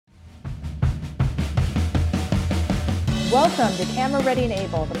Welcome to Camera Ready and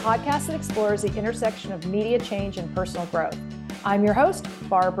Able, the podcast that explores the intersection of media change and personal growth. I'm your host,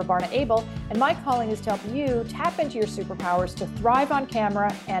 Barbara Barna-Abel, and my calling is to help you tap into your superpowers to thrive on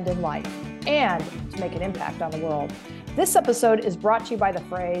camera and in life, and to make an impact on the world. This episode is brought to you by the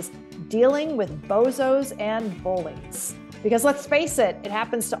phrase, dealing with bozos and bullies. Because let's face it, it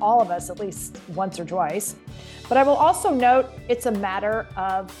happens to all of us at least once or twice. But I will also note it's a matter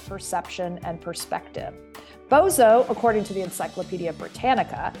of perception and perspective. Bozo, according to the Encyclopedia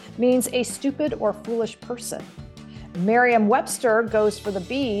Britannica, means a stupid or foolish person. Merriam-Webster goes for the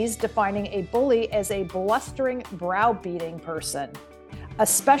B's, defining a bully as a blustering, browbeating person,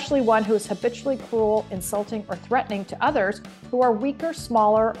 especially one who is habitually cruel, insulting, or threatening to others who are weaker,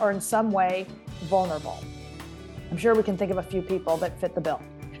 smaller, or in some way vulnerable. I'm sure we can think of a few people that fit the bill.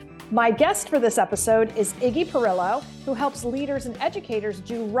 My guest for this episode is Iggy Perillo, who helps leaders and educators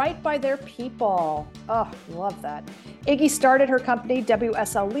do right by their people. Oh, love that. Iggy started her company,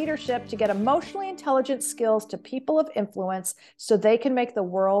 WSL Leadership, to get emotionally intelligent skills to people of influence so they can make the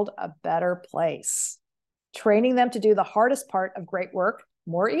world a better place, training them to do the hardest part of great work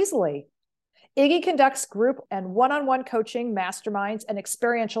more easily. Iggy conducts group and one-on-one coaching, masterminds, and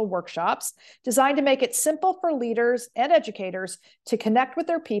experiential workshops designed to make it simple for leaders and educators to connect with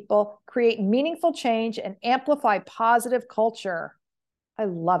their people, create meaningful change, and amplify positive culture. I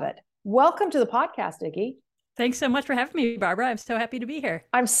love it. Welcome to the podcast, Iggy. Thanks so much for having me, Barbara. I'm so happy to be here.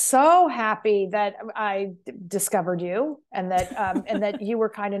 I'm so happy that I discovered you and that you were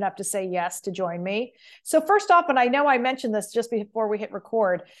kind enough to say yes to join me. So first off, and I know I mentioned this just before we hit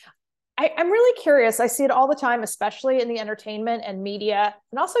record, I'm really curious. I see it all the time, especially in the entertainment and media,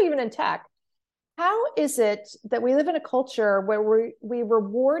 and also even in tech. How is it that we live in a culture where we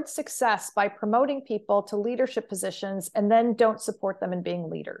reward success by promoting people to leadership positions and then don't support them in being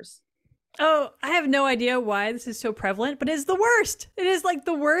leaders? Oh, I have no idea why this is so prevalent, but it's the worst. It is like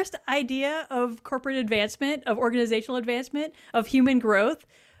the worst idea of corporate advancement, of organizational advancement, of human growth.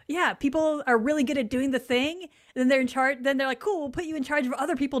 Yeah, people are really good at doing the thing, and then they're in charge. Then they're like, cool, we'll put you in charge of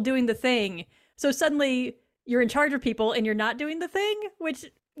other people doing the thing. So suddenly you're in charge of people and you're not doing the thing,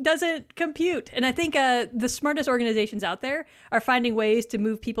 which doesn't compute. And I think the smartest organizations out there are finding ways to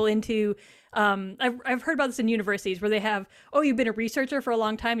move people into, I've heard about this in universities where they have, oh, you've been a researcher for a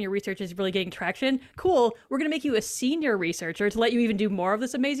long time, and your research is really getting traction. Cool, we're going to make you a senior researcher to let you even do more of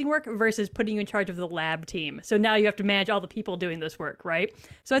this amazing work versus putting you in charge of the lab team. So now you have to manage all the people doing this work, right?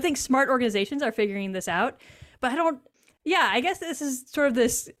 So I think smart organizations are figuring this out, but I guess this is sort of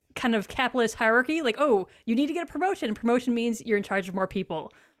this kind of capitalist hierarchy, like, oh, you need to get a promotion, and promotion means you're in charge of more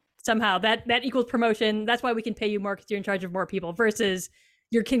people. Somehow that equals promotion. That's why we can pay you more, because you're in charge of more people, versus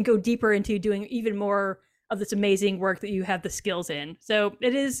you can go deeper into doing even more of this amazing work that you have the skills in. So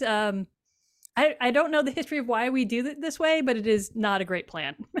it is, I don't know the history of why we do it this way, but it is not a great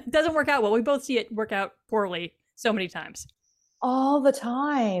plan. It doesn't work out well. We both see it work out poorly so many times. All the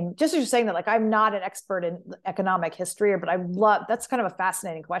time. Just as you're saying that, like, I'm not an expert in economic history, but that's kind of a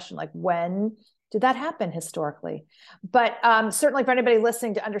fascinating question. Like, when did that happen historically? But certainly for anybody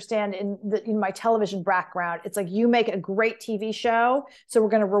listening to understand in my television background, it's like, you make a great TV show, so we're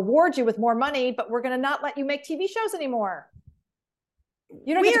going to reward you with more money, but we're going to not let you make TV shows anymore.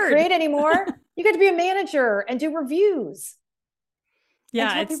 You don't get to create anymore. You get to be a manager and do reviews.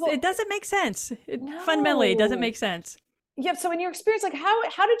 Yeah, it doesn't make sense. Fundamentally, it doesn't make sense. Yeah. So in your experience, like,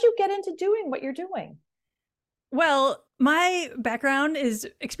 how did you get into doing what you're doing? Well, my background is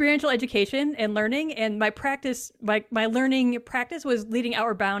experiential education and learning, and my practice, my learning practice was leading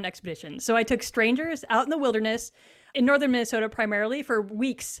outward bound expeditions. So I took strangers out in the wilderness in northern Minnesota primarily for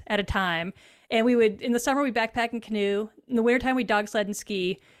weeks at a time. And we would, in the summer, we backpack and canoe. In the wintertime, we dog sled and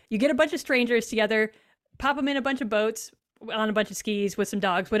ski. You get a bunch of strangers together, pop them in a bunch of boats, on a bunch of skis with some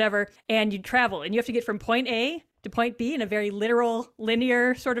dogs, whatever, and you travel. And you have to get from point A to point B in a very literal,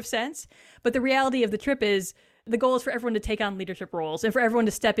 linear sort of sense. But the reality of the trip is, the goal is for everyone to take on leadership roles and for everyone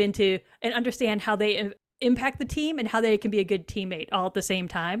to step into and understand how they impact the team and how they can be a good teammate all at the same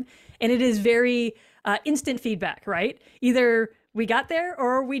time. And it is very instant feedback, right? Either we got there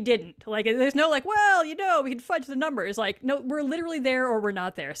or we didn't. Like, there's no like, well, we can fudge the numbers. Like, no, we're literally there or we're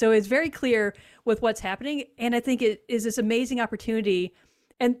not there. So it's very clear with what's happening. And I think it is this amazing opportunity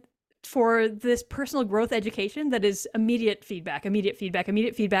and for this personal growth education that is immediate feedback,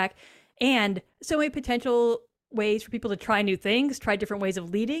 and so many potential ways for people to try new things, try different ways of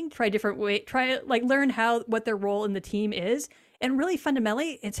leading, learn what their role in the team is. And really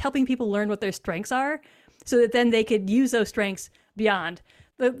fundamentally, it's helping people learn what their strengths are so that then they could use those strengths beyond.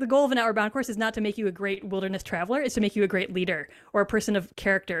 the goal of an Outward Bound course is not to make you a great wilderness traveler. It's to make you a great leader or a person of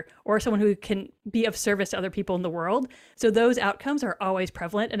character or someone who can be of service to other people in the world. So those outcomes are always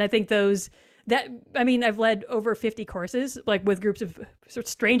prevalent. And I think I've led over 50 courses, like with groups of sort of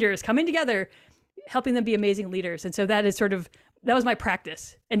strangers coming together, helping them be amazing leaders. And so that was my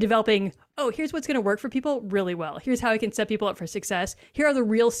practice and developing, here's what's going to work for people really well. Here's how I can set people up for success. Here are the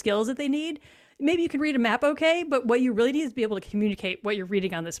real skills that they need. Maybe you can read a map okay, but what you really need is to be able to communicate what you're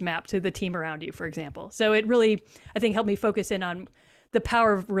reading on this map to the team around you, for example. So it really, I think, helped me focus in on the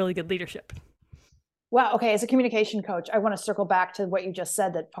power of really good leadership. Wow. Okay. As a communication coach, I want to circle back to what you just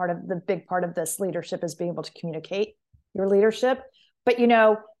said, that the big part of this leadership is being able to communicate your leadership. But,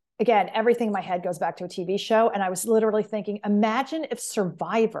 again, everything in my head goes back to a TV show. And I was literally thinking, imagine if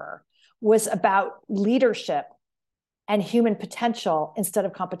Survivor was about leadership and human potential instead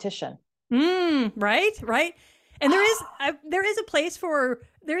of competition. Right. And there is a place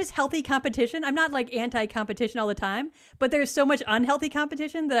there is healthy competition. I'm not like anti-competition all the time, but there's so much unhealthy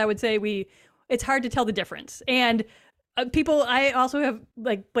competition that I would say it's hard to tell the difference. And I also have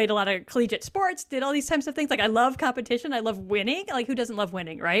like played a lot of collegiate sports, did all these types of things. Like I love competition. I love winning. Like who doesn't love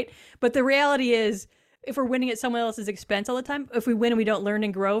winning, right? But the reality is, if we're winning at someone else's expense all the time, if we win and we don't learn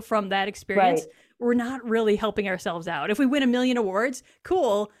and grow from that experience, we're not really helping ourselves out. If we win 1 million awards,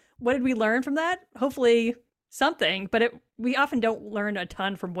 cool. What did we learn from that? Hopefully something, but we often don't learn a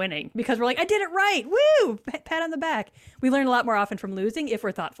ton from winning because we're like, I did it right. Woo! Pat on the back. We learn a lot more often from losing if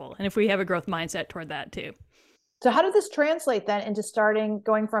we're thoughtful and if we have a growth mindset toward that too. So how did this translate then into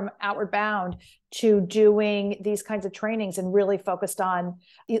going from Outward Bound to doing these kinds of trainings and really focused on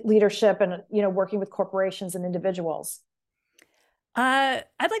leadership and, working with corporations and individuals? I'd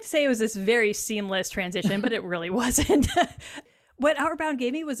like to say it was this very seamless transition, but it really wasn't. What Outward Bound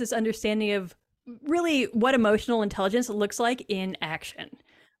gave me was this understanding of really what emotional intelligence looks like in action,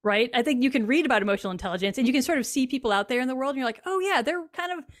 right? I think you can read about emotional intelligence and you can sort of see people out there in the world and you're like, oh yeah, they're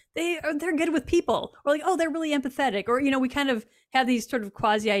good with people, or like, oh, they're really empathetic, or, we kind of have these sort of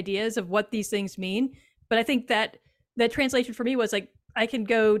quasi ideas of what these things mean. But I think that translation for me was like, I can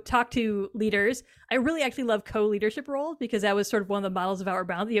go talk to leaders. I really actually love co-leadership roles because that was sort of one of the models of Outward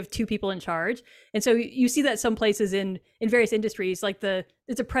Bound. You have two people in charge. And so you see that some places in various industries, like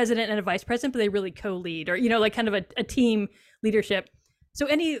it's a president and a vice president, but they really co-lead, or, like kind of a team leadership. So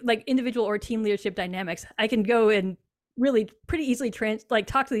any like individual or team leadership dynamics, I can go and really pretty easily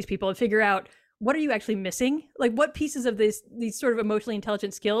talk to these people and figure out, what are you actually missing? Like what pieces of these sort of emotionally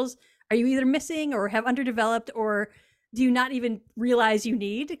intelligent skills are you either missing or have underdeveloped, or do you not even realize you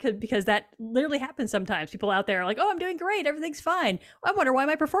need? Because that literally happens sometimes. People out there are like, oh, I'm doing great. Everything's fine. I wonder why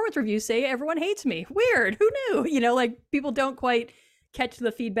my performance reviews say everyone hates me. Weird. Who knew? Like people don't quite catch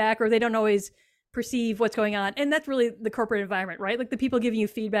the feedback, or they don't always perceive what's going on. And that's really the corporate environment, right? Like the people giving you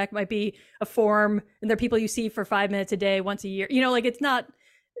feedback might be a form, and they're people you see for 5 minutes a day, once a year. Like it's not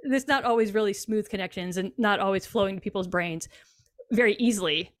always really smooth connections and not always flowing to people's brains very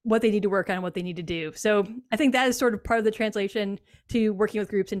easily what they need to work on and what they need to do. So I think that is sort of part of the translation to working with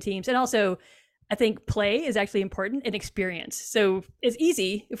groups and teams. And also I think play is actually important, and experience. So it's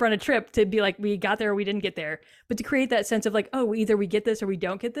easy if we're on a trip to be like, we got there or we didn't get there, but to create that sense of like, oh, either we get this or we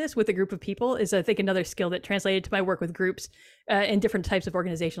don't get this with a group of people is, I think, another skill that translated to my work with groups in different types of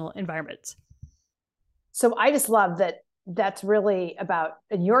organizational environments. So I just love that that's really about,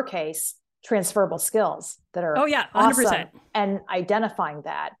 in your case, transferable skills that are 100%. Awesome, and identifying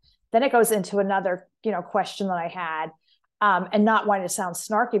that. Then it goes into another, question that I had, and not wanting to sound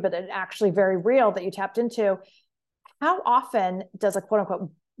snarky, but it's actually very real that you tapped into. How often does a quote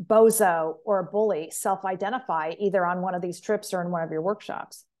unquote bozo or a bully self-identify either on one of these trips or in one of your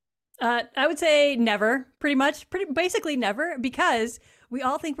workshops? I would say never, basically never, because we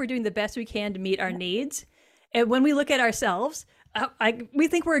all think we're doing the best we can to meet our needs. And when we look at ourselves, we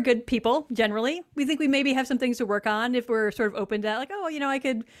think we're good people generally. We think we maybe have some things to work on if we're sort of open to that, like, oh, I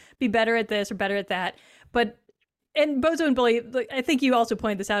could be better at this or better at that. And bozo and bully, I think you also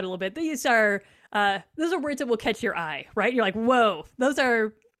pointed this out a little bit. Those are words that will catch your eye, right? You're like, whoa, those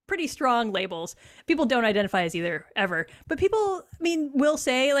are pretty strong labels. People don't identify as either ever, but people, will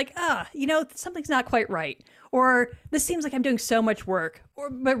say like, something's not quite right, or this seems like I'm doing so much work,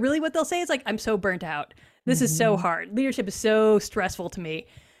 but really what they'll say is like, I'm so burnt out. This is so hard. Leadership is so stressful to me.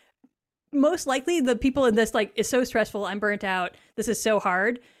 Most likely the people in this, like, it's so stressful, I'm burnt out, this is so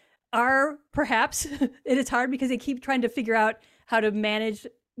hard, are perhaps it is hard because they keep trying to figure out how to manage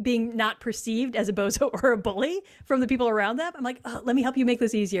being not perceived as a bozo or a bully from the people around them. I'm like, oh, let me help you make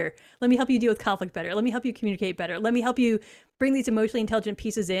this easier. Let me help you deal with conflict better. Let me help you communicate better. Let me help you bring these emotionally intelligent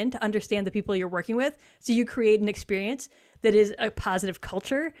pieces in to understand the people you're working with. So you create an experience that is a positive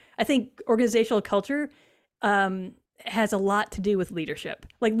culture. I think organizational culture has a lot to do with leadership.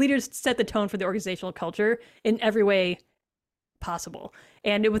 Like leaders set the tone for the organizational culture in every way possible.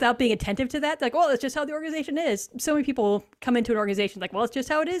 And without being attentive to that, like, well, it's just how the organization is. So many people come into an organization like, well, it's just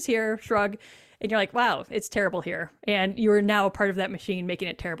how it is here, shrug. And you're like, wow, it's terrible here. And you're now a part of that machine making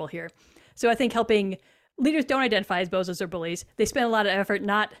it terrible here. So I think helping leaders don't identify as bozos or bullies. They spend a lot of effort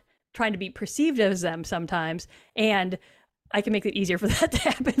not trying to be perceived as them sometimes. And I can make it easier for that to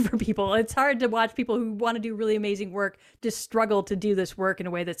happen for people. It's hard to watch people who want to do really amazing work just struggle to do this work in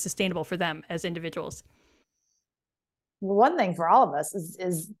a way that's sustainable for them as individuals. Well, one thing for all of us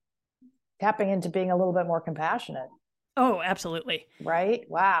is tapping into being a little bit more compassionate. Oh, absolutely. Right?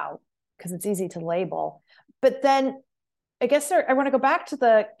 Wow. Because it's easy to label. But then I guess I want to go back to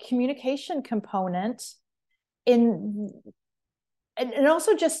the communication component and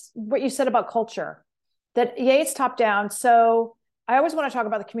also just what you said about culture, that it's top down. So I always want to talk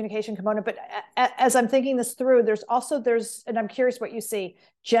about the communication component, but as I'm thinking this through, there's, and I'm curious what you see,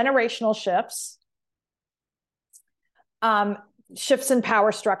 generational shifts, shifts in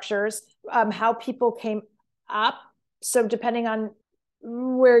power structures, how people came up. So depending on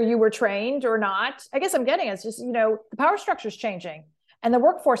where you were trained or not, I guess I'm getting it's just, the power structure is changing and the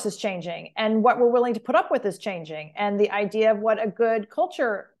workforce is changing and what we're willing to put up with is changing. And the idea of what a good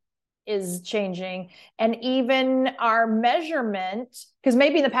culture is changing. And even our measurement, because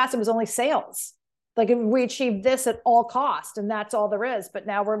maybe in the past it was only sales. Like if we achieve this at all cost and that's all there is, but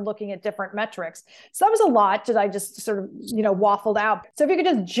now we're looking at different metrics. So that was a lot that I just sort of, waffled out. So if you could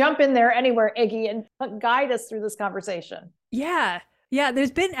just jump in there anywhere, Iggy, and guide us through this conversation. Yeah.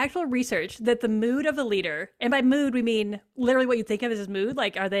 There's been actual research that the mood of a leader, and by mood, we mean literally what you think of as mood.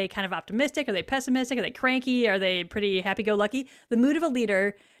 Like, are they kind of optimistic? Are they pessimistic? Are they cranky? Are they pretty happy-go-lucky? The mood of a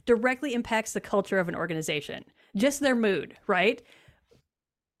leader directly impacts the culture of an organization. Just their mood, right?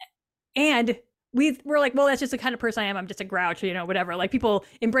 And we're like, well, that's just the kind of person I am. I'm just a grouch, whatever. Like people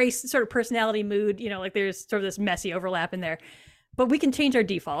embrace sort of personality, mood, like there's sort of this messy overlap in there. But we can change our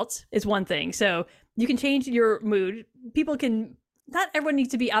defaults is one thing. So you can change your mood. People can, not everyone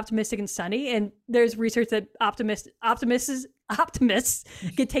needs to be optimistic and sunny. And there's research that optimists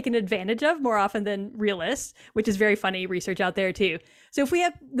get taken advantage of more often than realists, which is very funny research out there too. So if we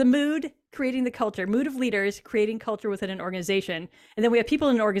have the mood creating the culture, mood of leaders creating culture within an organization, and then we have people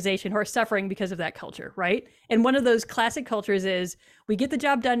in an organization who are suffering because of that culture, right? And one of those classic cultures is we get the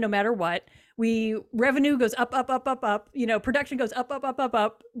job done no matter what. Revenue goes up, up, up, up, up. Production goes up, up, up, up,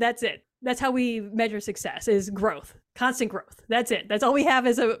 up. That's it. That's how we measure success, is growth, constant growth. That's it. That's all we have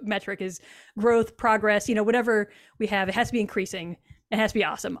as a metric is growth, progress, whatever we have, it has to be increasing. It has to be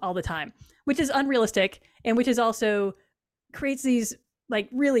awesome all the time, which is unrealistic and which is also creates these like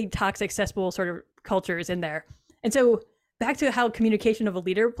really toxic, cesspool sort of cultures in there. And so back to how communication of a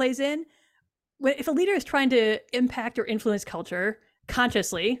leader plays in, if a leader is trying to impact or influence culture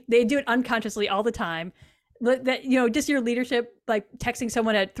consciously, they do it unconsciously all the time. That, just your leadership, like texting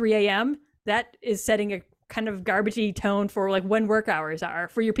someone at 3 a.m., that is setting a kind of garbagey tone for like when work hours are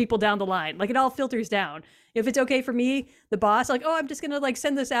for your people down the line. Like it all filters down. If it's okay for me, the boss, like, oh, I'm just going to like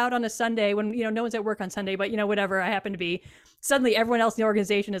send this out on a Sunday when, no one's at work on Sunday, but whatever I happen to be. Suddenly everyone else in the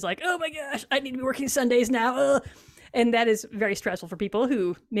organization is like, oh my gosh, I need to be working Sundays now. Ugh. And that is very stressful for people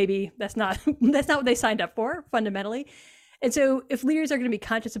who maybe that's not what they signed up for fundamentally. And so if leaders are going to be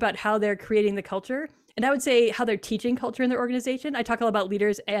conscious about how they're creating the culture, and I would say how they're teaching culture in their organization, I talk a lot about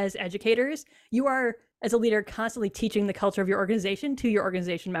leaders as educators. You are, as a leader, constantly teaching the culture of your organization to your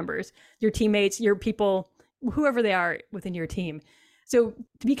organization members, your teammates, your people, whoever they are within your team. So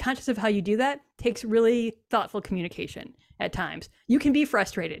to be conscious of how you do that takes really thoughtful communication at times. You can be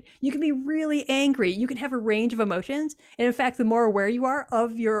frustrated. You can be really angry. You can have a range of emotions. And in fact, the more aware you are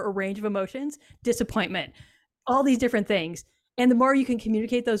of your range of emotions, disappointment, all these different things. And the more you can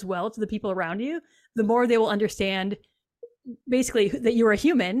communicate those well to the people around you, the more they will understand basically that you're a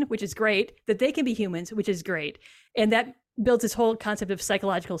human, which is great, that they can be humans, which is great. And that builds this whole concept of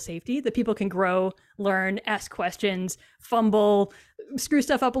psychological safety, that people can grow, learn, ask questions, fumble, screw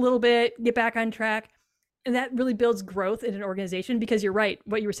stuff up a little bit, get back on track. And that really builds growth in an organization because you're right,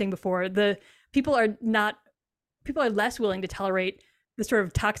 what you were saying before, people are less willing to tolerate the sort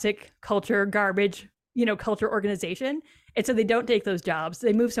of toxic culture, garbage, culture organization. And so they don't take those jobs.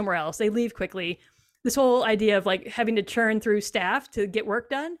 They move somewhere else. They leave quickly. This whole idea of like having to churn through staff to get work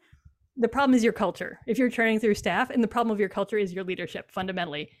done, the problem is your culture. If you're training through staff, and the problem of your culture is your leadership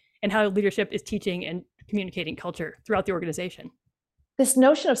fundamentally, and how leadership is teaching and communicating culture throughout the organization. This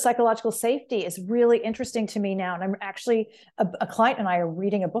notion of psychological safety is really interesting to me now. And I'm actually, a client and I are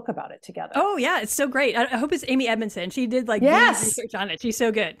reading a book about it together. Oh yeah, it's so great. I hope it's Amy Edmondson. She did like research on it. She's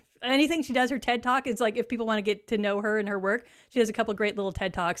so good. Anything she does, her TED Talk, it's like, if people want to get to know her and her work, she has a couple of great little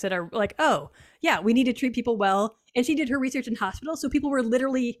TED Talks that are like, oh yeah, we need to treat people well. And she did her research in hospitals. So people were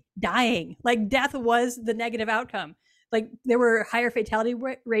literally dying. Like death was the negative outcome. Like there were higher fatality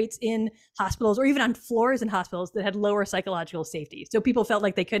rates in hospitals, or even on floors in hospitals, that had lower psychological safety. So people felt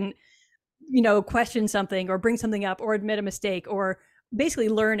like they couldn't, question something or bring something up or admit a mistake or basically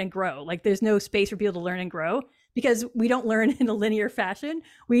learn and grow. Like there's no space for people to learn and grow, because we don't learn in a linear fashion.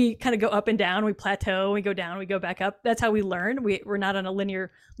 We kind of go up and down, we plateau, we go down, we go back up. That's how we learn. We're not on a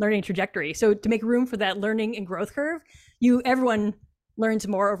linear learning trajectory. So to make room for that learning and growth curve, everyone learns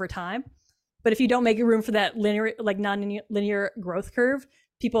more over time. But if you don't make room for that linear, like non-linear growth curve,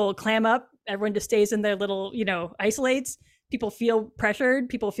 people clam up, everyone just stays in their little, isolates. People feel pressured,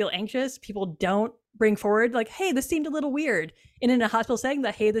 people feel anxious, people don't bring forward like, hey, this seemed a little weird. And in a hospital setting,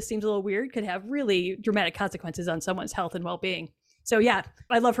 that, hey, this seems a little weird could have really dramatic consequences on someone's health and well-being. So yeah,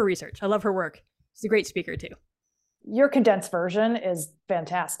 I love her research. I love her work. She's a great speaker too. Your condensed version is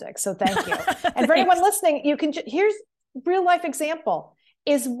fantastic. So thank you. And for anyone listening, here's real life example.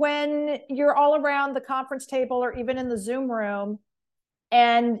 Is when you're all around the conference table or even in the Zoom room,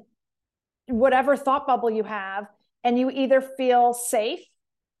 and whatever thought bubble you have, and you either feel safe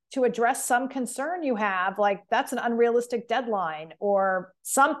to address some concern you have, like that's an unrealistic deadline or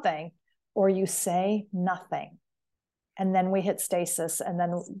something, or you say nothing. And then we hit stasis, and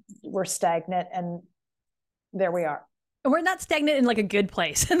then we're stagnant, and there we are. We're not stagnant in like a good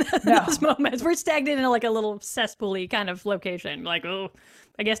place in those moments. We're stagnant in like a little cesspool-y kind of location. Like, oh,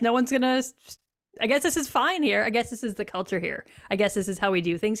 I guess no one's gonna, I guess this is fine here. I guess this is the culture here. I guess this is how we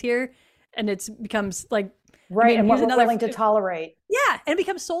do things here. And it becomes like, right. And what we're willing to tolerate. Yeah. And it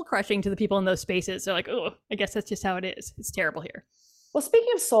becomes soul crushing to the people in those spaces. They're like, oh, I guess that's just how it is. It's terrible here. Well, speaking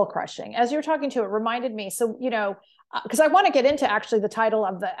of soul crushing, as you were talking to, it reminded me. So, because I want to get into actually the title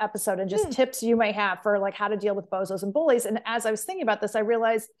of the episode and just tips you may have for like how to deal with bozos and bullies. And as I was thinking about this, I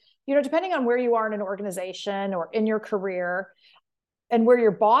realized, depending on where you are in an organization or in your career and where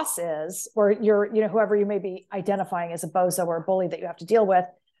your boss is, or whoever you may be identifying as a bozo or a bully that you have to deal with,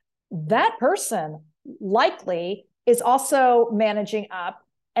 that person likely is also managing up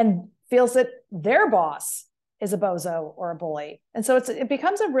and feels that their boss is a bozo or a bully. And so it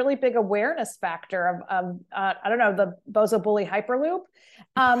becomes a really big awareness factor of I don't know, the bozo bully hyperloop.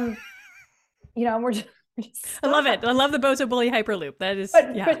 And we're just I love it. I love the bozo bully hyperloop. That is,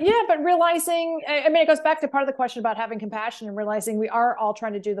 but realizing, it goes back to part of the question about having compassion and realizing we are all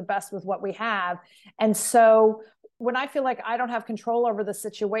trying to do the best with what we have. And so when I feel like I don't have control over the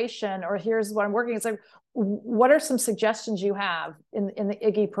situation, or here's what I'm working, it's like, what are some suggestions you have in the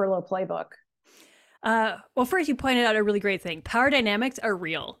Iggy Perillo playbook? Well, first you pointed out a really great thing. Power dynamics are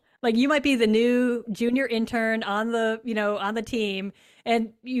real. Like you might be the new junior intern on the team,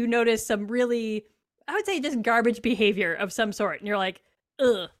 and you notice some really, I would say, just garbage behavior of some sort. And you're like,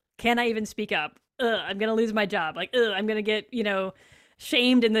 ugh, can I even speak up? Ugh, I'm going to lose my job. Like, ugh, I'm going to get,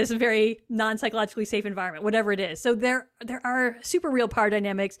 shamed in this very non-psychologically safe environment, whatever it is. So there are super real power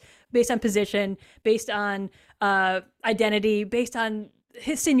dynamics based on position, based on identity, based on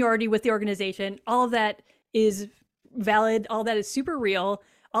his seniority with the organization. All of that is valid. All of that is super real.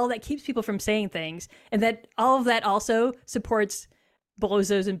 All of that keeps people from saying things. And that all of that also supports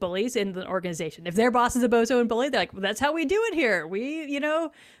bozos and bullies in the organization. If their boss is a bozo and bully, they're like, well, that's how we do it here.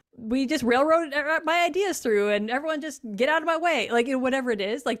 We just railroad my ideas through, and everyone just get out of my way. Like, whatever it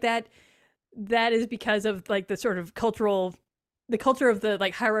is, like that is because of like the sort of the culture of the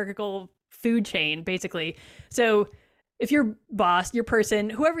like hierarchical food chain, basically. So if your boss, your person,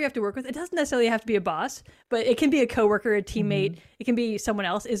 whoever you have to work with, it doesn't necessarily have to be a boss, but it can be a coworker, a teammate. It can be someone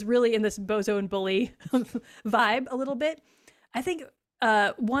else, is really in this bozo and bully vibe a little bit. I think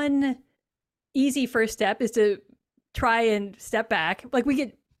one easy first step is to try and step back. Like we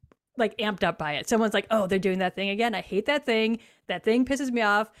get like amped up by it. Someone's like, oh, they're doing that thing again. I hate that thing. That thing pisses me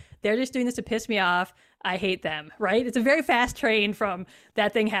off. They're just doing this to piss me off. I hate them, right? It's a very fast train from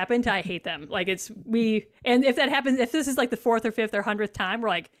that thing happened to I hate them. Like and if that happens, if this is like the 4th or 5th or 100th time, we're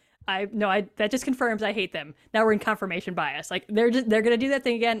like, that just confirms I hate them. Now we're in confirmation bias. Like they're going to do that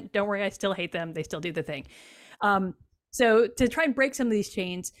thing again. Don't worry. I still hate them. They still do the thing. So to try and break some of these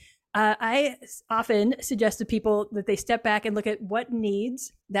chains, I often suggest to people that they step back and look at what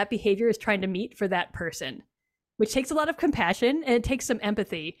needs that behavior is trying to meet for that person, which takes a lot of compassion and it takes some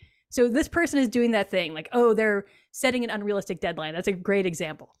empathy. So this person is doing that thing, like, oh, they're setting an unrealistic deadline. That's a great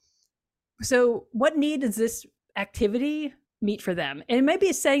example. So what need does this activity meet for them? And it might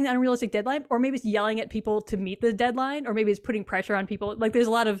be setting the unrealistic deadline, or maybe it's yelling at people to meet the deadline, or maybe it's putting pressure on people. Like, there's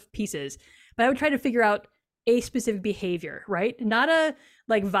a lot of pieces, but I would try to figure out a specific behavior, right? Not a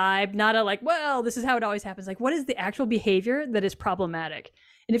like vibe, not a like, well, this is how it always happens. Like, what is the actual behavior that is problematic?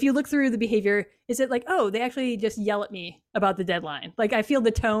 And if you look through the behavior, is it like, oh, they actually just yell at me about the deadline? Like, I feel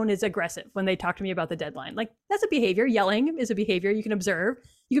the tone is aggressive when they talk to me about the deadline. Like, that's a behavior. Yelling is a behavior you can observe.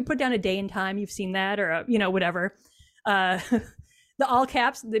 You can put down a day and time. You've seen that, or, whatever. The all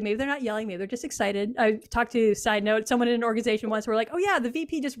caps, maybe they're not yelling, maybe they're just excited. I talked to, side note, someone in an organization once were like, oh yeah, the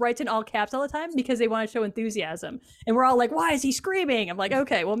VP just writes in all caps all the time because they want to show enthusiasm. And we're all like, why is he screaming? I'm like,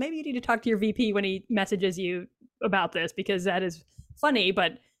 okay, well, maybe you need to talk to your VP when he messages you about this, because that is funny,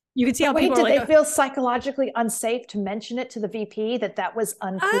 but you can see how people are like, did they feel psychologically unsafe to mention it to the VP that was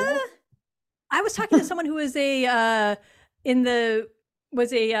uncool? I was talking to someone who was the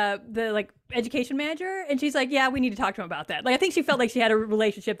education manager, and she's like, yeah, we need to talk to him about that. Like, I think she felt like she had a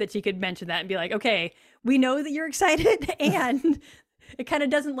relationship that she could mention that and be like, okay, we know that you're excited, and it kind of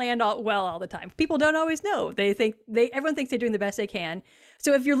doesn't land all the time. People don't always know. Everyone thinks they're doing the best they can.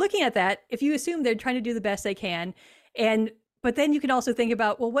 So if you're looking at that, if you assume they're trying to do the best they can, but then you can also think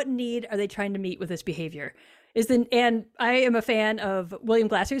about, well, what need are they trying to meet with this behavior? And I am a fan of William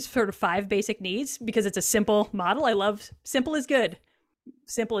Glasser's sort of 5 basic needs, because it's a simple model. I love simple is good.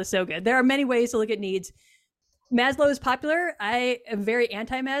 Simple is so good. There are many ways to look at needs. Maslow is popular. I am very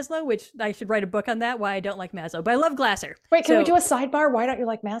anti-Maslow, which I should write a book on that, why I don't like Maslow. But I love Glasser. Wait, can we do a sidebar? Why don't you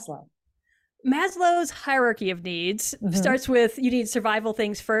like Maslow? Maslow's hierarchy of needs starts with, you need survival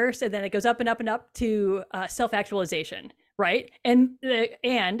things first, and then it goes up and up and up to self-actualization, right?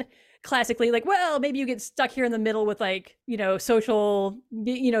 And classically, like, well, maybe you get stuck here in the middle with social,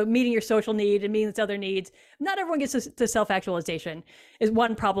 meeting your social need and meeting its other needs. Not everyone gets to self-actualization is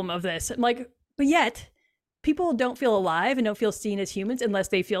one problem of this. I'm like, but yet people don't feel alive and don't feel seen as humans unless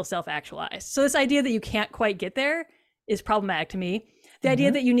they feel self-actualized. So this idea that you can't quite get there is problematic to me. The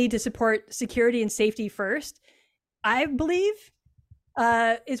idea that you need to support security and safety first, I believe,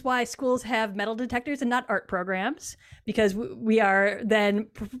 is why schools have metal detectors and not art programs, because we're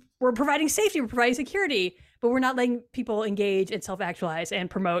providing safety, we're providing security, but we're not letting people engage and self-actualize and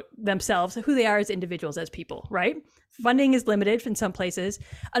promote themselves, who they are as individuals, as people, right? Funding is limited in some places.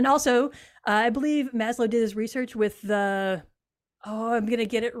 And also, I believe Maslow did his research with I'm going to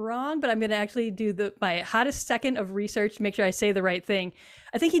get it wrong, but I'm going to actually do my hottest second of research to make sure I say the right thing.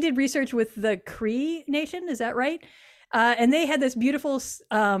 I think he did research with the Cree Nation. Is that right? And they had this beautiful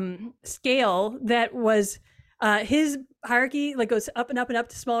scale that was his hierarchy, like, goes up and up and up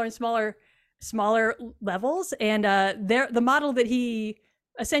to smaller and smaller levels. And the model that he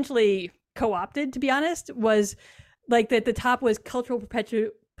essentially co-opted, to be honest, was like that the top was cultural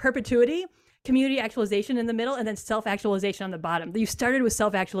perpetuity, community actualization in the middle, and then self-actualization on the bottom. You started with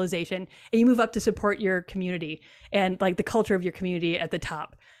self-actualization and you move up to support your community and like the culture of your community at the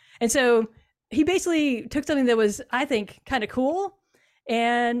top. And so he basically took something that was, I think, kind of cool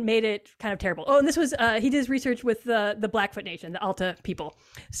and made it kind of terrible. Oh, and this was, he did his research with the Blackfoot Nation, the Alta people.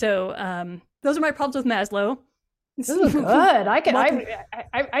 So those are my problems with Maslow. This is good.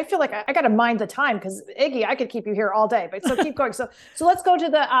 I feel like I got to mind the time, because Iggy, I could keep you here all day, but so keep going. So let's go to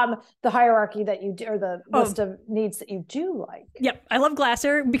the hierarchy that you do, or the list of needs that you do like. Yep. I love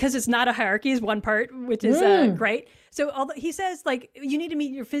Glasser because it's not a hierarchy, is one part, which is great. So he says, like, you need to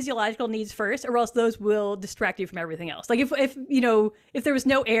meet your physiological needs first, or else those will distract you from everything else. Like if there was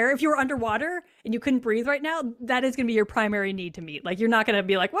no air, if you were underwater and you couldn't breathe right now, that is going to be your primary need to meet. Like, you're not going to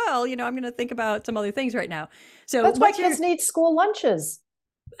be like, well, I'm going to think about some other things right now. So that's why kids need school lunches.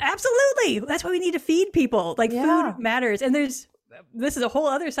 Absolutely. That's why we need to feed people. Like, food matters. And this is a whole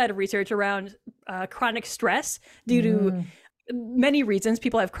other side of research around chronic stress due to many reasons.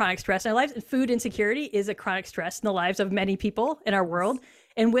 People have chronic stress in their lives, and food insecurity is a chronic stress in the lives of many people in our world.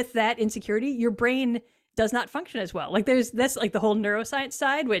 And with that insecurity, your brain does not function as well. Like, that's like the whole neuroscience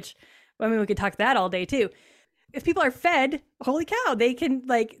side, which, I mean, we could talk that all day too. If people are fed, holy cow, they can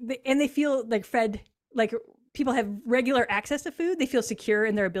and they feel like fed, like people have regular access to food, they feel secure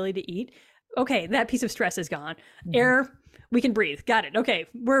in their ability to eat. Okay, that piece of stress is gone. Air, we can breathe. Got it. Okay,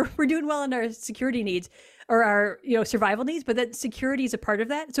 we're doing well in our security needs, or our survival needs, but that security is a part of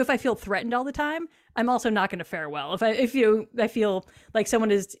that. So if I feel threatened all the time, I'm also not going to fare well. If I feel like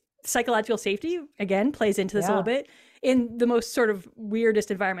someone is, psychological safety again plays into this a little bit in the most sort of weirdest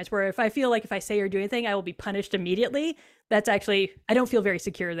environments, where if I feel like if I say or do anything, I will be punished immediately. That's actually, I don't feel very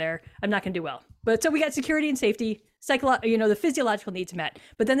secure there. I'm not going to do well. But so we got security and safety, the physiological needs met,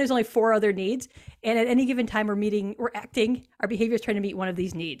 but then there's only 4 other needs. And at any given time our behavior is trying to meet one of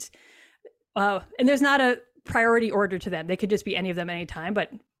these needs. And there's not a priority order to them. They could just be any of them at any time,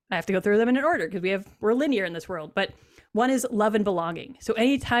 but I have to go through them in an order because we're linear in this world. But one is love and belonging. So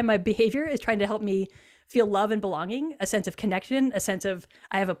anytime my behavior is trying to help me feel love and belonging, a sense of connection, a sense of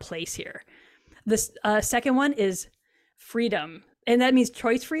I have a place here. The second one is freedom. And that means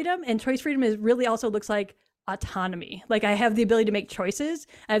choice freedom. And choice freedom really also looks like autonomy. Like I have the ability to make choices.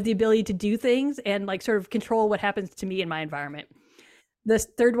 I have the ability to do things and like sort of control what happens to me in my environment. The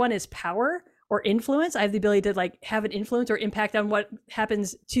third one is power or influence. I have the ability to like have an influence or impact on what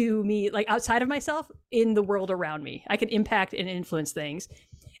happens to me, like outside of myself in the world around me. I can impact and influence things.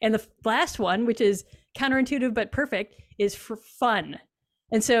 And the last one, which is counterintuitive but perfect, is for fun.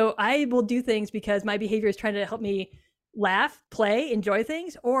 And so I will do things because my behavior is trying to help me laugh, play, enjoy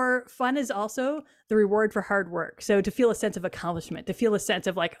things, or fun is also the reward for hard work. So to feel a sense of accomplishment, to feel a sense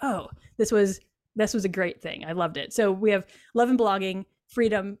of like, oh, this was a great thing. I loved it. So we have love and belonging,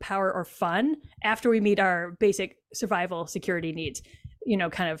 freedom, power, or fun after we meet our basic survival security needs,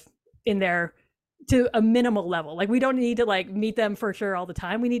 kind of in there to a minimal level. Like we don't need to like meet them for sure all the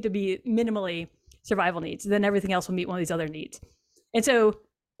time. We need to be minimally survival needs. Then everything else will meet one of these other needs. And so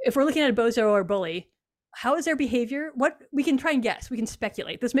if we're looking at a bozo or bully, how is their behavior? What we can try and guess, we can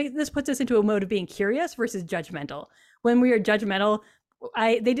speculate. This puts us into a mode of being curious versus judgmental. When we are judgmental,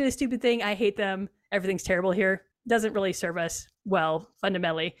 they did a stupid thing. I hate them. Everything's terrible here. Doesn't really serve us well,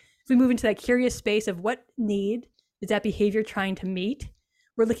 fundamentally. If we move into that curious space of what need is that behavior trying to meet,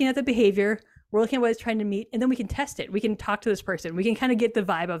 we're looking at the behavior, we're looking at what it's trying to meet, and then we can test it. We can talk to this person. We can kind of get the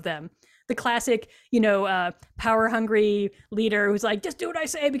vibe of them. The classic, power hungry leader who's like, just do what I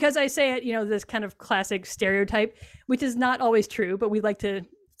say because I say it, this kind of classic stereotype, which is not always true, but we like to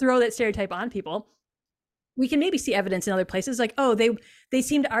throw that stereotype on people. We can maybe see evidence in other places like, oh, they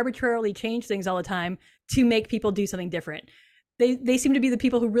seem to arbitrarily change things all the time to make people do something different. They seem to be the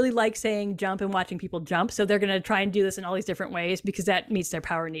people who really like saying jump and watching people jump. So they're going to try and do this in all these different ways because that meets their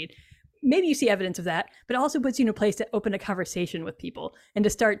power need. Maybe you see evidence of that, but it also puts you in a place to open a conversation with people and to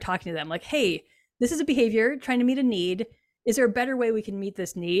start talking to them like, hey, this is a behavior trying to meet a need. Is there a better way we can meet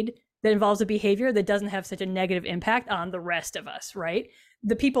this need that involves a behavior that doesn't have such a negative impact on the rest of us, right?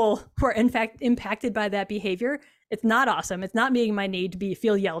 The people who are in fact impacted by that behavior, it's not awesome. It's not meeting my need to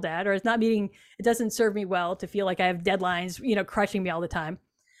feel yelled at, or it doesn't serve me well to feel like I have deadlines, crushing me all the time.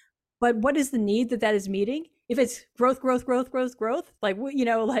 But what is the need that is meeting? If it's growth, like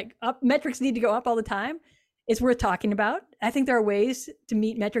metrics need to go up all the time, it's worth talking about. I think there are ways to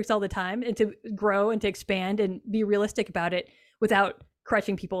meet metrics all the time and to grow and to expand and be realistic about it without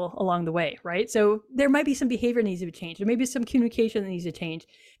crushing people along the way, right? So there might be some behavior that needs to be changed. There may be some communication that needs to change.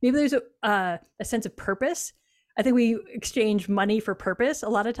 Maybe there's a sense of purpose. I think we exchange money for purpose a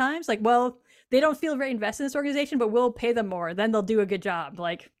lot of times. Like, well, they don't feel very invested in this organization, but we'll pay them more. Then they'll do a good job.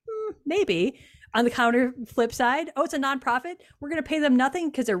 Like, maybe. On the counter flip side, oh, it's a nonprofit. We're going to pay them nothing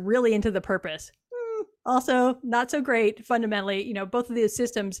because they're really into the purpose. Also, not so great fundamentally. Both of these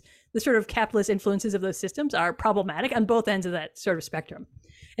systems, the sort of capitalist influences of those systems are problematic on both ends of that sort of spectrum.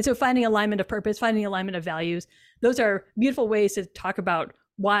 And so finding alignment of purpose, finding alignment of values, those are beautiful ways to talk about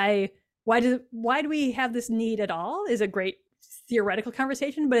why do we have this need at all is a great theoretical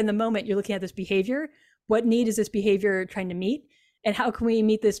conversation. But in the moment, you're looking at this behavior. What need is this behavior trying to meet? And how can we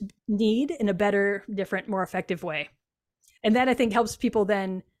meet this need in a better, different, more effective way? And that, I think, helps people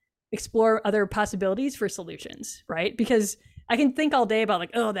then explore other possibilities for solutions, right? Because I can think all day about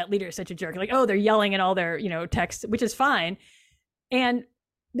like, oh, that leader is such a jerk. Like, oh, they're yelling in all their, texts, which is fine. And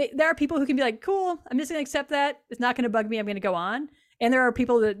there are people who can be like, cool, I'm just going to accept that. It's not going to bug me. I'm going to go on. And there are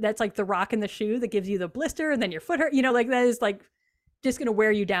people that's like the rock in the shoe that gives you the blister and then your foot hurt, like that is like just going to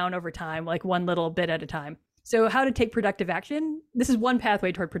wear you down over time, like one little bit at a time. So how to take productive action? This is one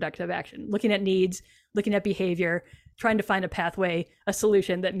pathway toward productive action, looking at needs, looking at behavior, trying to find a pathway, a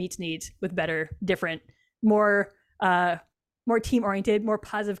solution that meets needs with better, different, more team-oriented, more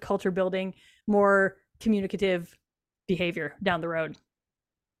positive culture building, more communicative behavior down the road.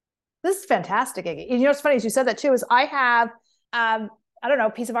 This is fantastic, Iggy. What's funny is you said that too, is I have, a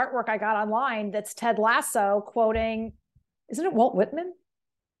piece of artwork I got online that's Ted Lasso quoting, isn't it Walt Whitman?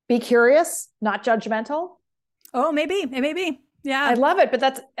 Be curious, not judgmental. Oh, maybe. Yeah. I love it.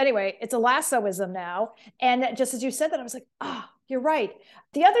 But it's a lassoism now. And just as you said that, I was like, you're right.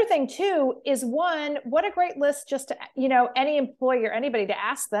 The other thing too is what a great list just to, any employee or anybody to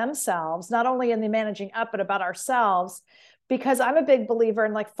ask themselves, not only in the managing up, but about ourselves. because I'm a big believer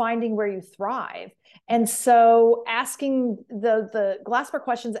in like finding where you thrive. And so asking the glassware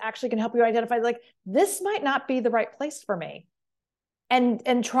questions actually can help you identify like, this might not be the right place for me.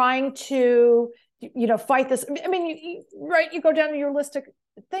 And trying to, fight this. I mean, right, you go down your list of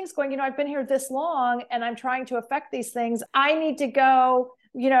things going, I've been here this long and I'm trying to affect these things. I need to go,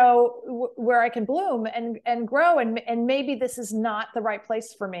 where I can bloom and grow. And maybe this is not the right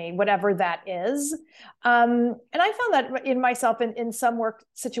place for me, whatever that is. And I found that in myself in some work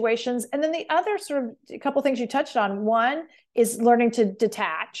situations. And then the other sort of a couple of things you touched on. One is learning to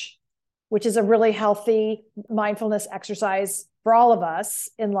detach, which is a really healthy mindfulness exercise for all of us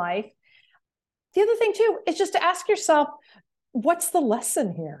in life. The other thing too is just to ask yourself, what's the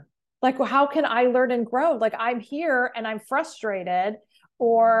lesson here? Like, how can I learn and grow? Like, I'm here and I'm frustrated,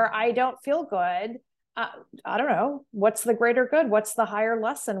 or I don't feel good. I don't know. What's the greater good? What's the higher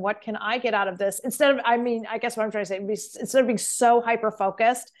lesson? What can I get out of this? I guess what I'm trying to say, instead of being so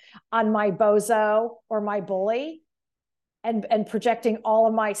hyper-focused on my bozo or my bully and projecting all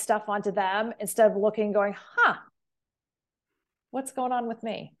of my stuff onto them, instead of looking, going, what's going on with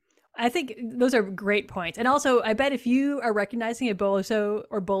me? I think those are great points. And also, I bet if you are recognizing a bozo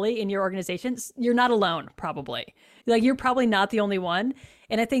or bully in your organizations, you're not alone, probably. Like, you're probably not the only one.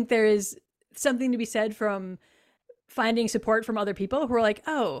 And I think there is something to be said from finding support from other people who are like,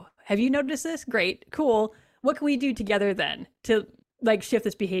 oh, have you noticed this? Great, cool. What can we do together then to like shift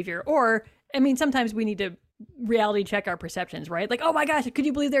this behavior? Or, I mean, sometimes we need to reality check our perceptions, right? Like, oh my gosh, could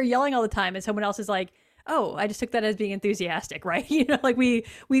you believe they're yelling all the time? And someone else is like, oh, I just took that as being enthusiastic, right? Like we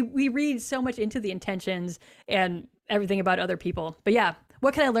read so much into the intentions and everything about other people. But yeah,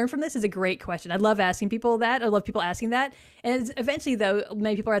 what can I learn from this is a great question. I love asking people that. I love people asking that. And eventually, though,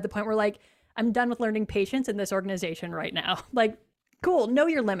 many people are at the point where like, I'm done with learning patience in this organization right now. Like, cool, know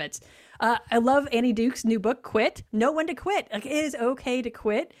your limits. I love Annie Duke's new book, Quit. Know when to quit. Like, it is okay to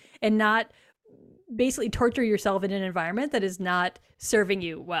quit and not basically torture yourself in an environment that is not serving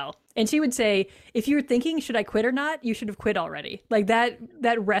you well. And she would say, if you're thinking, should I quit or not? You should have quit already. Like that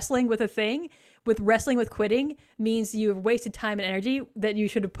wrestling with a thing, with wrestling with quitting means you've wasted time and energy that you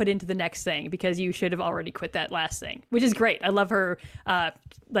should have put into the next thing because you should have already quit that last thing, which is great. I love her.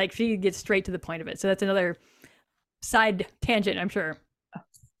 Like she gets straight to the point of it. So that's another side tangent, I'm sure.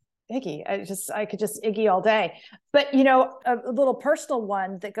 Iggy, I could just Iggy all day. But, a little personal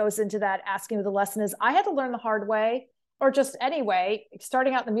one that goes into that asking me the lesson is I had to learn the hard way, or just anyway,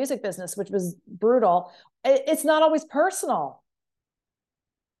 starting out in the music business, which was brutal. It's not always personal.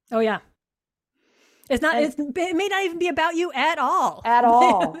 Oh, yeah. It may not even be about you at all. At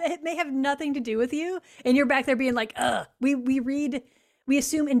all. It may have nothing to do with you. And you're back there being like, we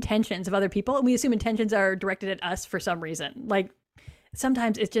assume intentions of other people, and we assume intentions are directed at us for some reason. Like,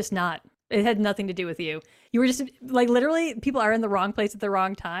 sometimes it's just not. It had nothing to do with you. You were just like, literally, people are in the wrong place at the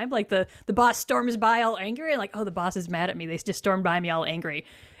wrong time. Like the boss storms by all angry and like, oh, the boss is mad at me. They just stormed by me all angry.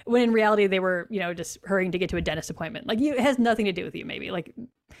 When in reality, they were, just hurrying to get to a dentist appointment. Like it has nothing to do with you, maybe. Like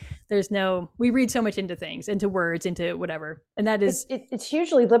we read so much into things, into words, into whatever. And that is. It's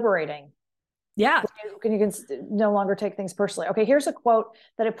hugely liberating. Yeah. You can no longer take things personally. Okay, here's a quote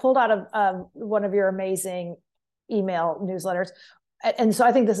that I pulled out of one of your amazing email newsletters. And so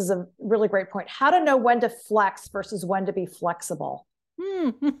I think this is a really great point. How to know when to flex versus when to be flexible.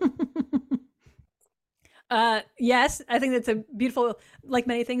 Yes, I think that's a beautiful, like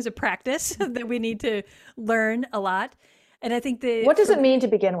many things, a practice that we need to learn a lot. And I think that. What does it mean to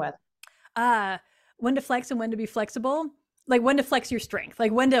begin with? When to flex and when to be flexible. Like when to flex your strength,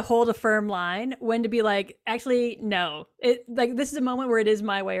 like when to hold a firm line, when to be like, actually, no, like this is a moment where it is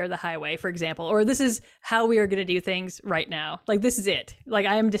my way or the highway, for example, or this is how we are going to do things right now. Like, this is it. Like,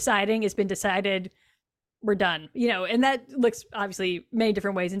 I am deciding, it's been decided, we're done, and that looks obviously many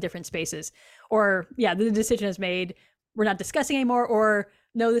different ways in different spaces. Or yeah, the decision is made. We're not discussing anymore, or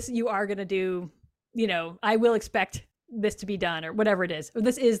no, this, you are going to do, I will expect this to be done, or whatever it is. Or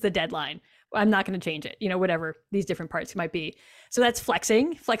this is the deadline. I'm not going to change it, whatever these different parts might be. So that's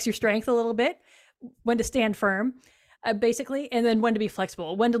flexing, flex your strength a little bit, when to stand firm, basically, and then when to be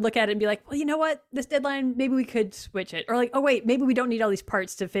flexible, when to look at it and be like, well, you know what, this deadline, maybe we could switch it, or like, oh wait, maybe we don't need all these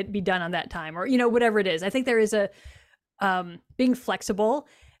parts to be done on that time, or, whatever it is. I think there is a, being flexible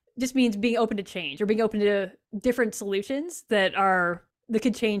just means being open to change, or being open to different solutions that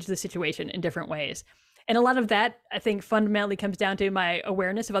could change the situation in different ways. And a lot of that, I think, fundamentally comes down to my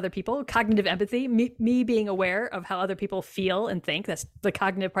awareness of other people, cognitive empathy, me being aware of how other people feel and think. That's the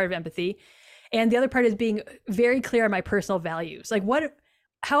cognitive part of empathy. And the other part is being very clear on my personal values. Like, what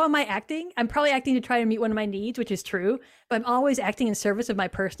how am I acting? I'm probably acting to try to meet one of my needs, which is true, but I'm always acting in service of my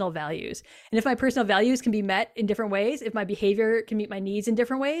personal values. And if my personal values can be met in different ways, if my behavior can meet my needs in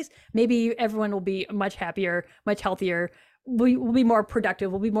different ways, maybe everyone will be much happier, much healthier. We'll be more productive.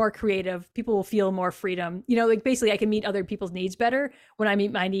 We'll be more creative. People will feel more freedom. Like basically I can meet other people's needs better when I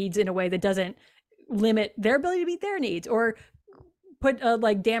meet my needs in a way that doesn't limit their ability to meet their needs, or put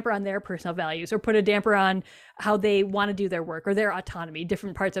a damper on their personal values, or put a damper on how they want to do their work or their autonomy,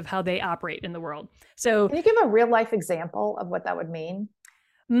 different parts of how they operate in the world. So can you give a real life example of what that would mean?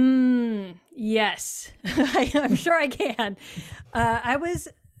 Yes, I'm sure I can. I was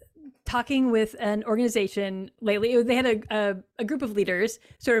talking with an organization lately. They had a group of leaders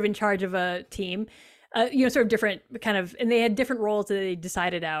sort of in charge of a team, sort of different kind of, and they had different roles that they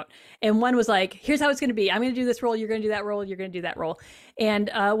decided out. And one was like, here's how it's going to be. I'm going to do this role. You're going to do that role. You're going to do that role. And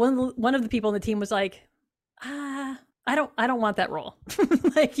one of the people in the team was like, I don't want that role.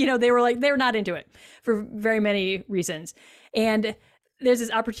 They were not into it for very many reasons. And there's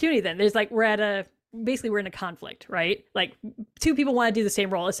this opportunity then. There's we're in a conflict, right? Like two people want to do the same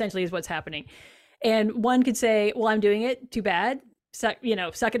role, essentially, is what's happening. And one could say, well, I'm doing it. Too bad. Suck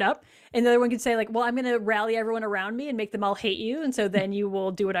it up. And the other one could say well, I'm going to rally everyone around me and make them all hate you. And so then you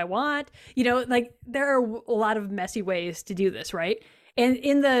will do what I want. There are a lot of messy ways to do this, right? And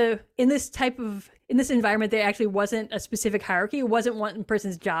in this environment, there actually wasn't a specific hierarchy. It wasn't one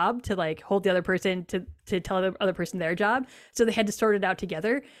person's job to hold the other person to tell the other person their job. So they had to sort it out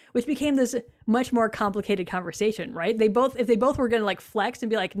together, which became this much more complicated conversation, right? If they both were going to flex and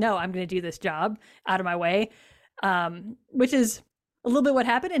be like, no, I'm going to do this job out of my way, which is a little bit what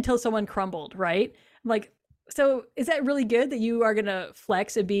happened until someone crumbled, right? So is that really good that you are going to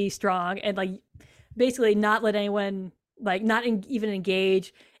flex and be strong and basically not let anyone even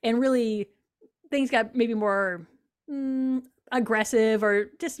engage, and really things got maybe more aggressive, or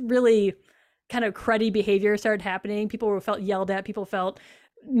just really kind of cruddy behavior started happening. People felt yelled at, people felt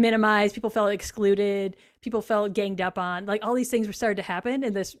minimized, people felt excluded, people felt ganged up on. All these things were started to happen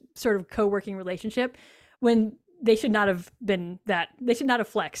in this sort of co-working relationship when they should not have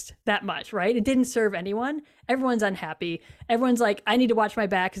flexed that much, right? It didn't serve anyone. Everyone's unhappy. Everyone's like, I need to watch my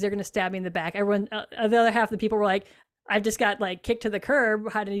back because they're going to stab me in the back. Everyone, the other half of the people were like, I've just got kicked to the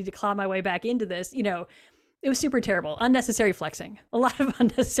curb. How do I need to claw my way back into this? It was super terrible. Unnecessary flexing. A lot of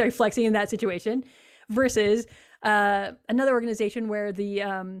unnecessary flexing in that situation, versus another organization where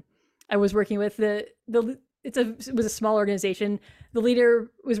I was working with it was a small organization. The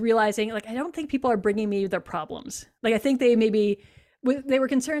leader was realizing, I don't think people are bringing me their problems. I think they were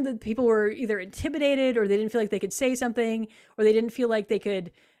concerned that people were either intimidated, or they didn't feel like they could say something, or they didn't feel like they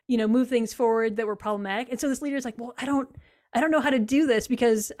could, move things forward that were problematic. And so this leader is like, well, I don't know how to do this,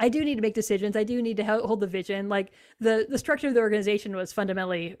 because I do need to make decisions. I do need to hold the vision. The structure of the organization was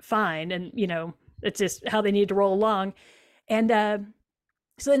fundamentally fine. And, it's just how they needed to roll along. And,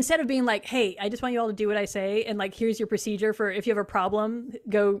 so instead of being like, hey, I just want you all to do what I say, and here's your procedure for if you have a problem,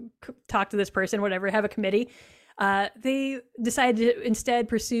 go talk to this person, whatever, have a committee. They decided to instead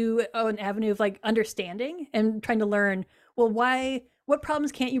pursue an avenue of understanding and trying to learn, well, what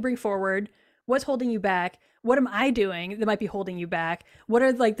problems can't you bring forward? What's holding you back? What am I doing that might be holding you back? What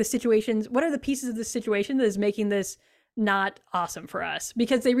are the situations? What are the pieces of the situation that is making this not awesome for us?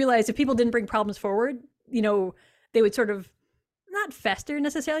 Because they realized if people didn't bring problems forward, they would sort of not fester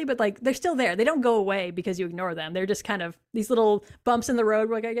necessarily, but they're still there. They don't go away because you ignore them. They're just kind of these little bumps in the road.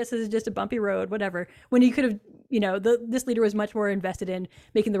 I guess this is just a bumpy road, whatever. When you could have, this leader was much more invested in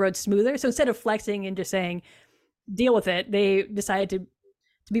making the road smoother. So instead of flexing and just saying, deal with it, they decided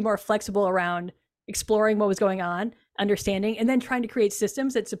to be more flexible around exploring what was going on, understanding, and then trying to create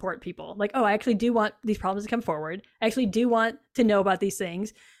systems that support people. I actually do want these problems to come forward. I actually do want to know about these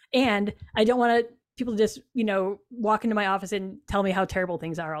things. And I don't want people to just, walk into my office and tell me how terrible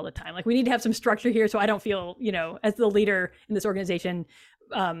things are all the time. We need to have some structure here so I don't feel, as the leader in this organization,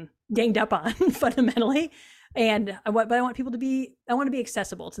 ganged up on fundamentally. And I want people to be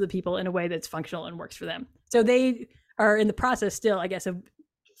accessible to the people in a way that's functional and works for them. So they are in the process still, I guess, of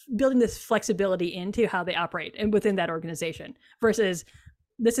building this flexibility into how they operate and within that organization, versus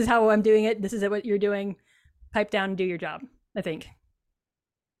this is how I'm doing it. This is what you're doing. Pipe down and do your job, I think.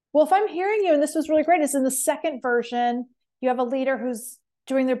 Well, if I'm hearing you, and this was really great, is in the second version, you have a leader who's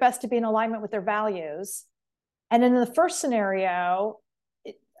doing their best to be in alignment with their values. And in the first scenario,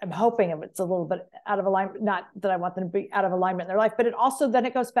 I'm hoping it's a little bit out of alignment, not that I want them to be out of alignment in their life, but it also, then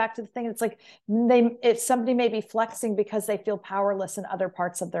it goes back to the thing. It's if somebody may be flexing because they feel powerless in other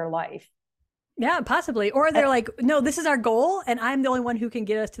parts of their life. Yeah, possibly. Or they're no, this is our goal, and I'm the only one who can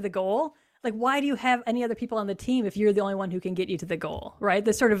get us to the goal. like, why do you have any other people on the team if you're the only one who can get you to the goal, right?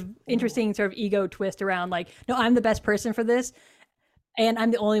 This sort of interesting sort of ego twist around like, no, I'm the best person for this, and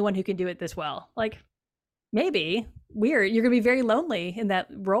I'm the only one who can do it this well. Like, maybe weird. You're going to be very lonely in that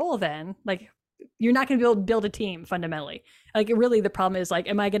role then. Like, you're not going to be able to build a team fundamentally. Like, really, the problem is like,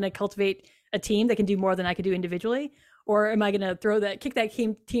 am I going to cultivate a team that can do more than I could do individually? Or am I going to kick that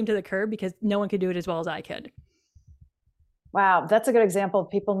team to the curb because no one could do it as well as I could? Wow, that's a good example of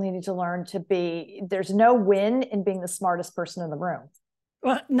people needing to learn to be, there's no win in being the smartest person in the room.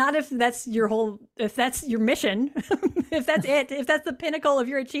 Well, not if that's your mission, if that's it, if that's the pinnacle of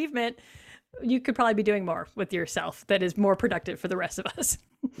your achievement, you could probably be doing more with yourself that is more productive for the rest of us.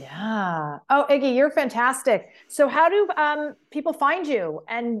 Yeah. Oh, Iggy, you're fantastic. So how do people find you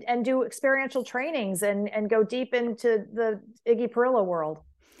and do experiential trainings and go deep into the Iggy Perillo world?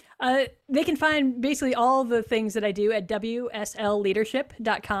 They can find basically all the things that I do at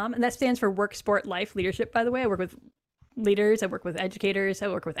wslleadership.com. And that stands for work, sport, life, leadership, by the way. I work with leaders, I work with educators, I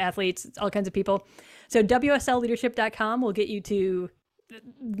work with athletes, all kinds of people. So wslleadership.com will get you to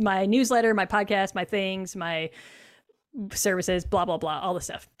my newsletter, my podcast, my things, my services, blah, blah, blah, all the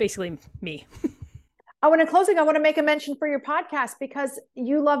stuff. Basically me. Oh, and in closing, I want to make a mention for your podcast because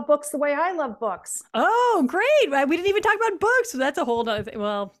you love books the way I love books. Oh, great. We didn't even talk about books. So that's a whole other thing.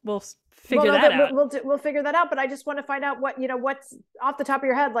 Well, we'll figure that out. We'll figure that out. But I just want to find out what's off the top of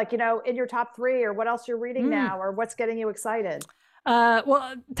your head, like, in your top 3 or what else you're reading now or what's getting you excited.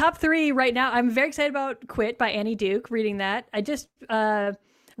 Well, top 3 right now. I'm very excited about Quit by Annie Duke, reading that. I just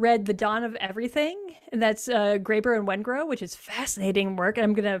read The Dawn of Everything, and that's Graeber and Wengrow, which is fascinating work. And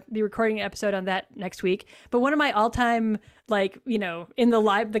I'm going to be recording an episode on that next week. But one of my all-time, like, in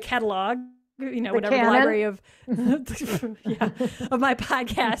the catalog, whatever the library of, of my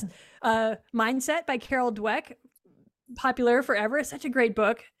podcast, Mindset by Carol Dweck, popular forever. It's such a great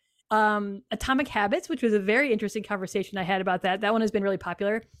book. Atomic Habits, which was a very interesting conversation I had about that. That one has been really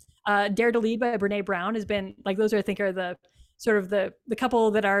popular. Dare to Lead by Brene Brown has been, like, those I think are the sort of the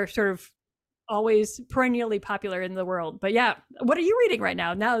couple that are sort of always perennially popular in the world. But yeah, what are you reading right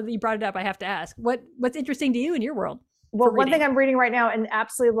now? Now that you brought it up, I have to ask, what's interesting to you in your world? Well, one thing I'm reading right now and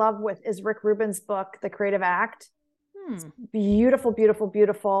absolutely love is Rick Rubin's book, The Creative Act. It's beautiful, beautiful,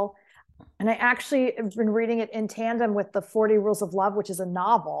 beautiful. And I actually have been reading it in tandem with The 40 Rules of Love, which is a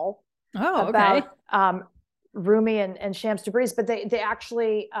novel about Rumi and Shams Tabriz, but they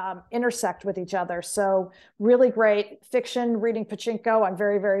actually intersect with each other. So really great fiction. Reading Pachinko, I'm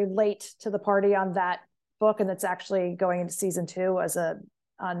very, very late to the party on that book, and it's actually going into season 2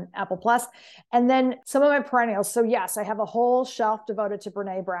 on Apple Plus. And then some of my perennials. So yes, I have a whole shelf devoted to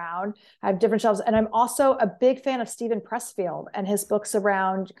Brene Brown. I have different shelves, and I'm also a big fan of Stephen Pressfield and his books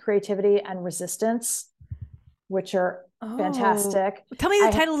around creativity and resistance, which are fantastic. Tell me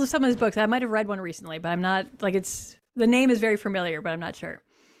the titles of some of his books. I might have read one recently, but I'm not, like, the name is very familiar, but I'm not sure.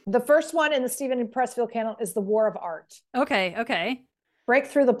 The first one in the Stephen Pressfield canon is The War of Art. Okay. Break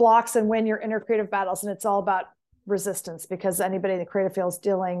through the blocks and win your inner creative battles. And it's all about resistance, because anybody in the creative field is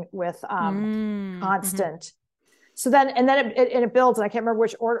dealing with constant. So then it builds, and I can't remember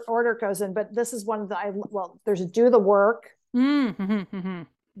which order it goes in, but this is one that there's Do the Work,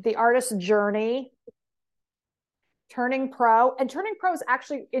 The Artist's Journey, Turning Pro. And Turning Pro is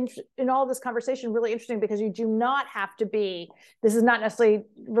actually in all this conversation really interesting, because you do not have to be, this is not necessarily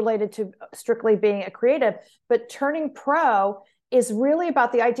related to strictly being a creative, but Turning Pro is really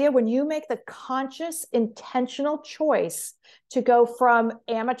about the idea when you make the conscious, intentional choice to go from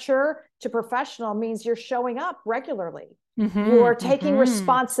amateur to professional, means you're showing up regularly. You are taking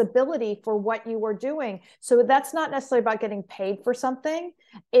responsibility for what you are doing. So that's not necessarily about getting paid for something.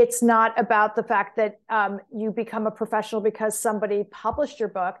 It's not about the fact that you become a professional because somebody published your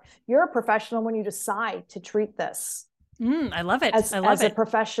book. You're a professional when you decide to treat this. I love it. As a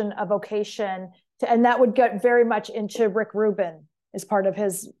profession, a vocation. And that would get very much into Rick Rubin as part of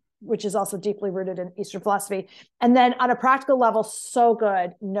his, which is also deeply rooted in Eastern philosophy. And then on a practical level, so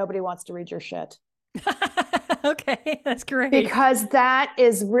good, nobody wants to read your shit. Okay, that's great. Because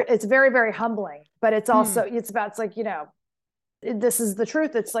it's very, very humbling, but it's also, it's like, this is the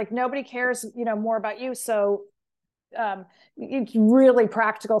truth. It's like, nobody cares, more about you. So it's really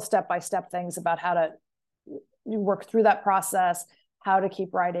practical step-by-step things about how to work through that process, how to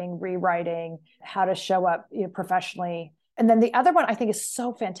keep writing, rewriting, how to show up professionally. And then the other one I think is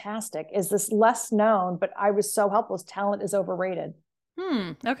so fantastic is this less known, but I was so helpful, is Talent is Overrated.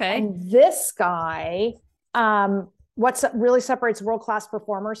 Okay. And this guy, what really separates world-class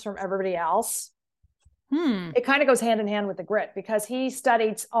performers from everybody else, it kind of goes hand in hand with the grit, because he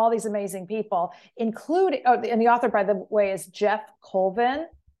studied all these amazing people, including, and the author, by the way, is Jeff Colvin.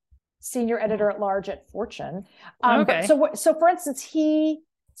 senior editor at large at Fortune. Okay. So for instance, he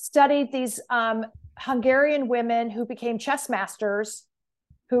studied these Hungarian women who became chess masters,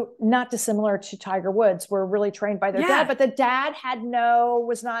 who, not dissimilar to Tiger Woods, were really trained by their dad, but the dad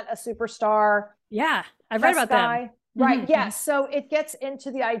was not a superstar. Yeah, I've read about them. Right. Mm-hmm. Yes. So it gets into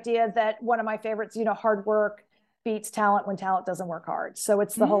the idea that one of my favorites, hard work beats talent when talent doesn't work hard. So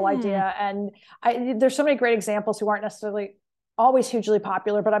it's the whole idea. And there's so many great examples who aren't necessarily always hugely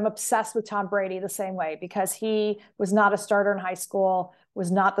popular, but I'm obsessed with Tom Brady the same way, because he was not a starter in high school,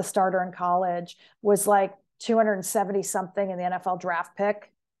 was not the starter in college, was like 270 something in the NFL draft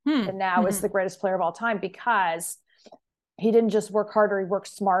pick. And now is the greatest player of all time, because he didn't just work harder, he worked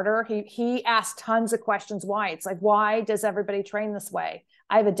smarter. He asked tons of questions. Why? It's like, why does everybody train this way?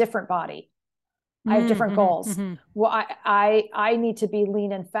 I have a different body. I have different goals. Well, I need to be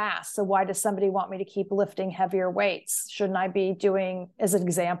lean and fast. So why does somebody want me to keep lifting heavier weights? Shouldn't I be doing, as an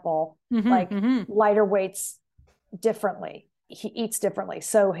example, lighter weights differently? He eats differently.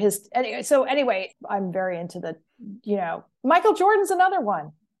 So anyway, I'm very into the, Michael Jordan's another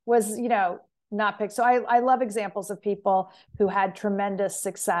one, was, not picked. So I love examples of people who had tremendous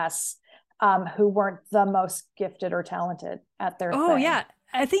success, who weren't the most gifted or talented at their thing. Yeah.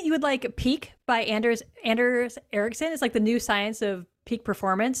 I think you would like Peak by Anders Ericsson. It's like the new science of peak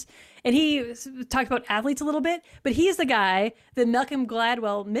performance. And he talked about athletes a little bit, but he's the guy that Malcolm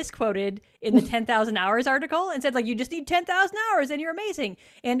Gladwell misquoted in the 10,000 hours article and said, like, you just need 10,000 hours and you're amazing.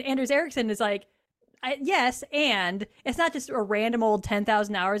 And Anders Ericsson is like, yes, and it's not just a random old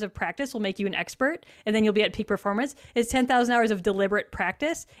 10,000 hours of practice will make you an expert and then you'll be at peak performance. It's 10,000 hours of deliberate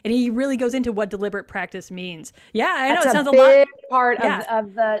practice, and he really goes into what deliberate practice means. Yeah, I know it sounds a lot. Part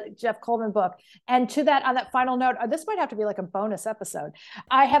of the Jeff Coleman book. And on that final note, this might have to be like a bonus episode.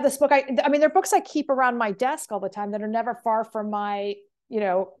 I have this book. I mean, they're books I keep around my desk all the time that are never far from my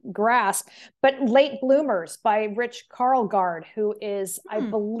grasp, but Late Bloomers by Rich Karlgaard, who is, I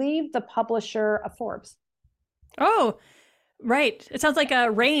believe, the publisher of Forbes. Oh, right. It sounds like a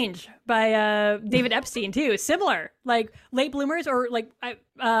Range by David Epstein too. Similar, like Late Bloomers, or like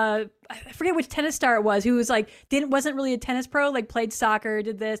I forget which tennis star it was who was like wasn't really a tennis pro, like played soccer,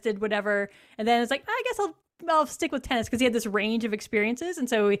 did this, did whatever, and then it's like, I guess I'll stick with tennis, because he had this range of experiences, and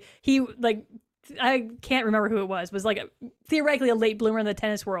so he like, I can't remember who it was like theoretically a late bloomer in the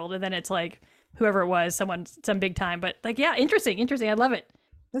tennis world, and then it's like whoever it was, some big time, but like, yeah, interesting. I love it.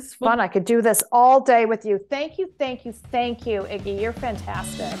 This is fun. I could do this all day with you. Thank you, Iggy. You're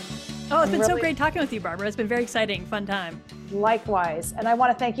fantastic. Oh, it's been so great talking with you, Barbara. It's been very exciting, fun time. Likewise. And I want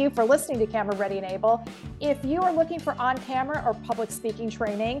to thank you for listening to Camera Ready and Able. If you are looking for on-camera or public speaking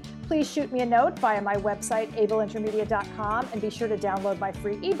training, please shoot me a note via my website, ableintermedia.com, and be sure to download my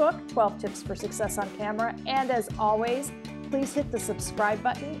free ebook, 12 Tips for Success on Camera. And as always, please hit the subscribe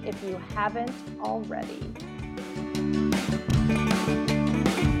button if you haven't already.